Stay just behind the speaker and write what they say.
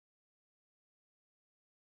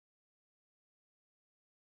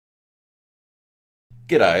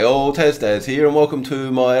G'day all, Tasdaz here and welcome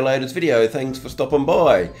to my latest video. Thanks for stopping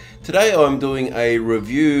by. Today I'm doing a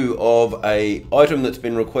review of an item that's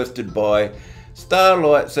been requested by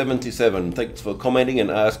Starlight77. Thanks for commenting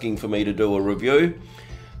and asking for me to do a review.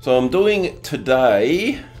 So I'm doing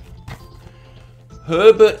today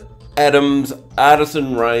Herbert Adams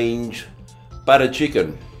Artisan Range butter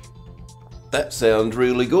chicken. That sounds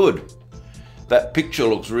really good. That picture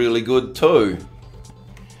looks really good too.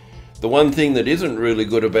 The one thing that isn't really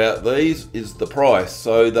good about these is the price.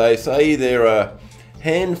 So they say they're a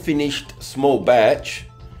hand-finished small batch,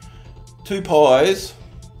 2 pies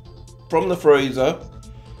from the freezer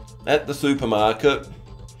at the supermarket,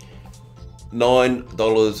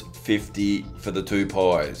 $9.50 for the 2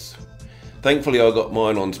 pies. Thankfully I got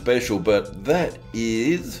mine on special, but that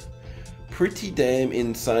is pretty damn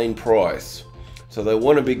insane price. So they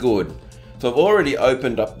want to be good. So I've already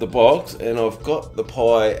opened up the box and I've got the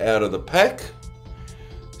pie out of the pack.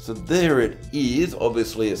 So there it is.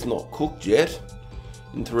 Obviously it's not cooked yet.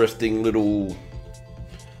 Interesting little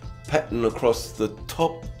pattern across the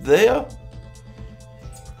top there.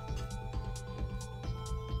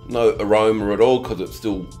 No aroma at all because it's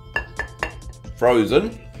still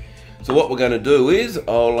frozen. So what we're going to do is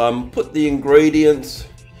I'll put the ingredients,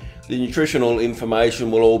 the nutritional information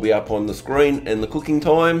will all be up on the screen, and the cooking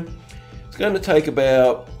time. It's going to take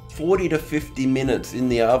about 40 to 50 minutes in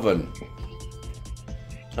the oven.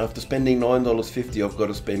 After spending $9.50, I've got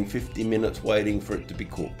to spend 50 minutes waiting for it to be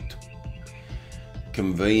cooked.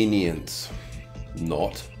 Convenience.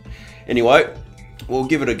 Not. Anyway, we'll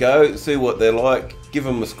give it a go, see what they're like, give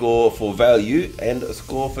them a score for value and a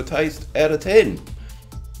score for taste out of 10.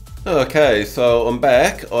 Okay, so I'm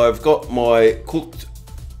back. I've got my cooked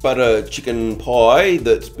butter chicken pie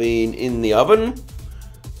that's been in the oven.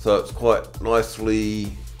 So it's quite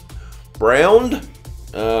nicely browned.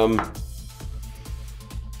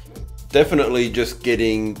 Definitely just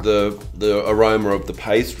getting the aroma of the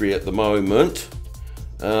pastry at the moment.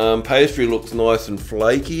 Pastry looks nice and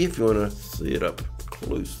flaky if you want to see it up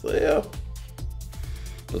close there.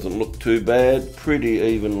 Doesn't look too bad, pretty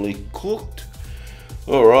evenly cooked.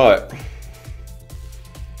 All right.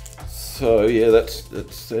 So yeah,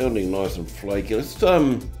 that's sounding nice and flaky. Let's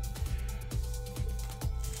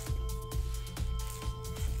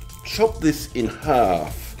chop this in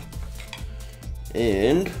half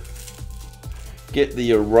and get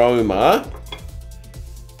the aroma.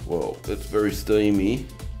 Well, it's very steamy.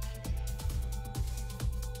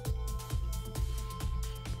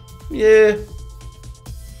 Yeah,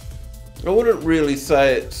 I wouldn't really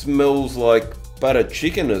say it smells like butter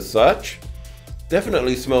chicken as such.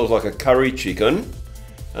 Definitely smells like a curry chicken.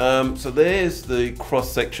 So there's the cross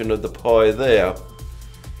section of the pie there.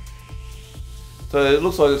 So it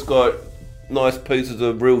looks like it's got nice pieces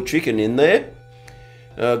of real chicken in there.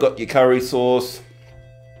 Got your curry sauce.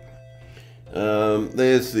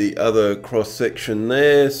 There's the other cross section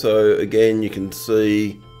there. So again, you can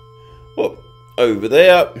see over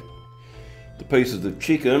there, the pieces of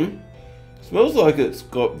chicken. Smells like it's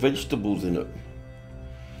got vegetables in it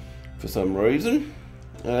for some reason.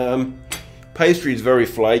 Pastry is very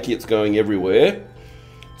flaky, it's going everywhere.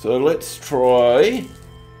 So let's try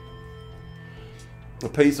a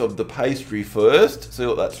piece of the pastry first, see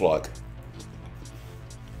what that's like.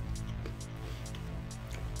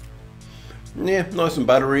 Yeah, nice and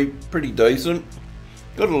buttery, pretty decent.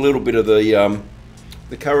 Got a little bit of the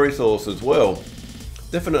curry sauce as well.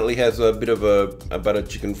 Definitely has a bit of a butter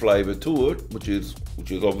chicken flavour to it, which is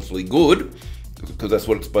obviously good because that's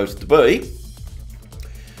what it's supposed to be.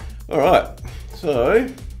 All right, so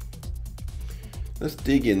let's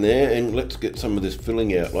dig in there and let's get some of this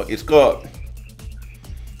filling out. Like it's got,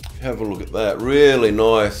 have a look at that, really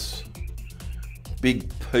nice big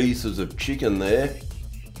pieces of chicken there.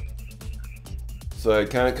 So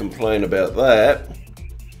can't complain about that.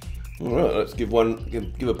 All right, let's give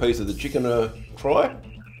a piece of the chicken a try.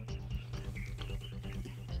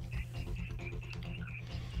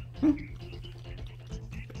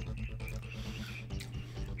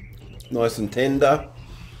 Nice and tender.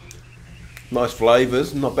 Nice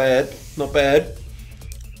flavours, not bad, not bad.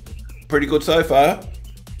 Pretty good so far.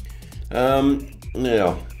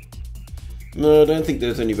 Now, no, I don't think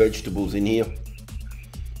there's any vegetables in here.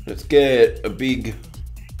 Let's get a big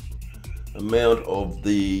amount of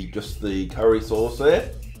just the curry sauce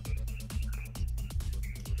there.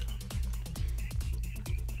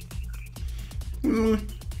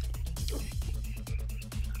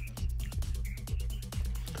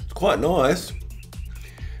 It's quite nice.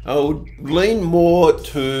 I would lean more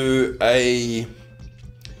to a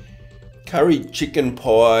curry chicken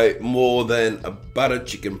pie more than a butter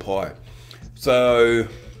chicken pie. So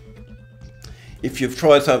if you've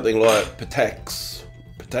tried something like Patak's,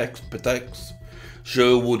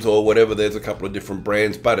 Sherwood's or whatever, there's a couple of different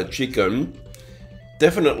brands, butter chicken,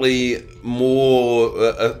 definitely more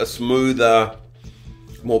a smoother,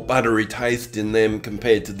 more buttery taste in them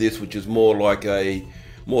compared to this, which is more like a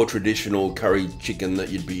more traditional curry chicken that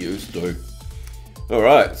you'd be used to. All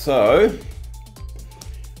right, so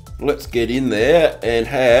let's get in there and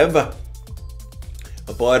have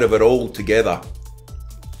a bite of it all together.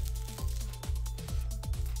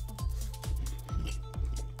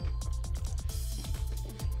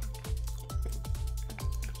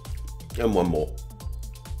 And one more.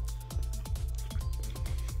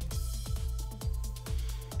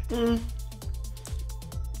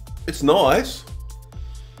 It's nice.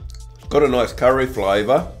 It's got a nice curry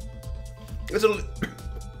flavour. It's a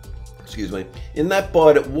excuse me. In that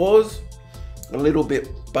bite, it was a little bit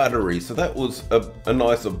buttery, so that was a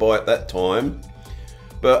nicer bite that time.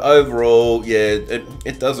 But overall, yeah,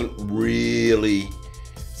 it doesn't really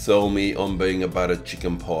sell me on being a buttered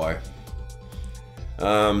chicken pie.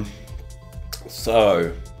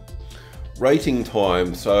 So rating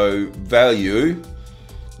time, so value,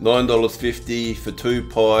 $9.50 for 2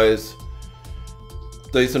 pies,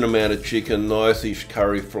 decent amount of chicken, nice-ish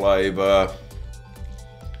curry flavour.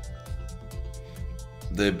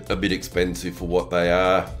 They're a bit expensive for what they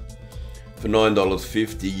are. For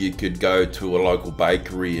 $9.50 you could go to a local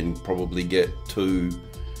bakery and probably get 2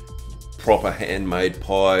 proper handmade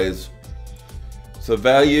pies. So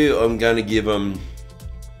value, I'm going to give them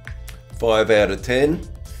 5 out of 10.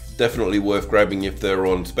 Definitely worth grabbing if they're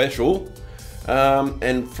on special.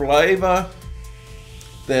 And flavour,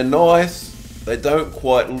 they're nice. They don't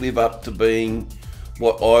quite live up to being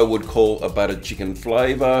what I would call a buttered chicken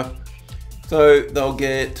flavour. So they'll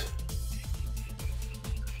get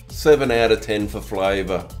 7 out of 10 for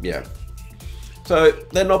flavour. Yeah. So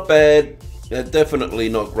they're not bad. They're definitely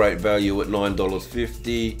not great value at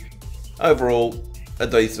 $9.50. Overall, a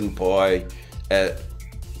decent pie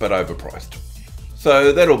but overpriced.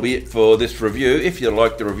 So that'll be it for this review. If you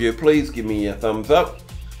liked the review, please give me a thumbs up.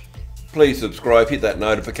 Please subscribe, hit that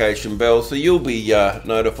notification bell so you'll be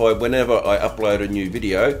notified whenever I upload a new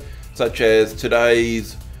video, such as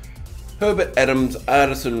today's Herbert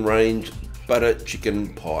Artisan Range butter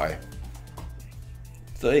chicken pie.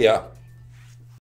 See ya.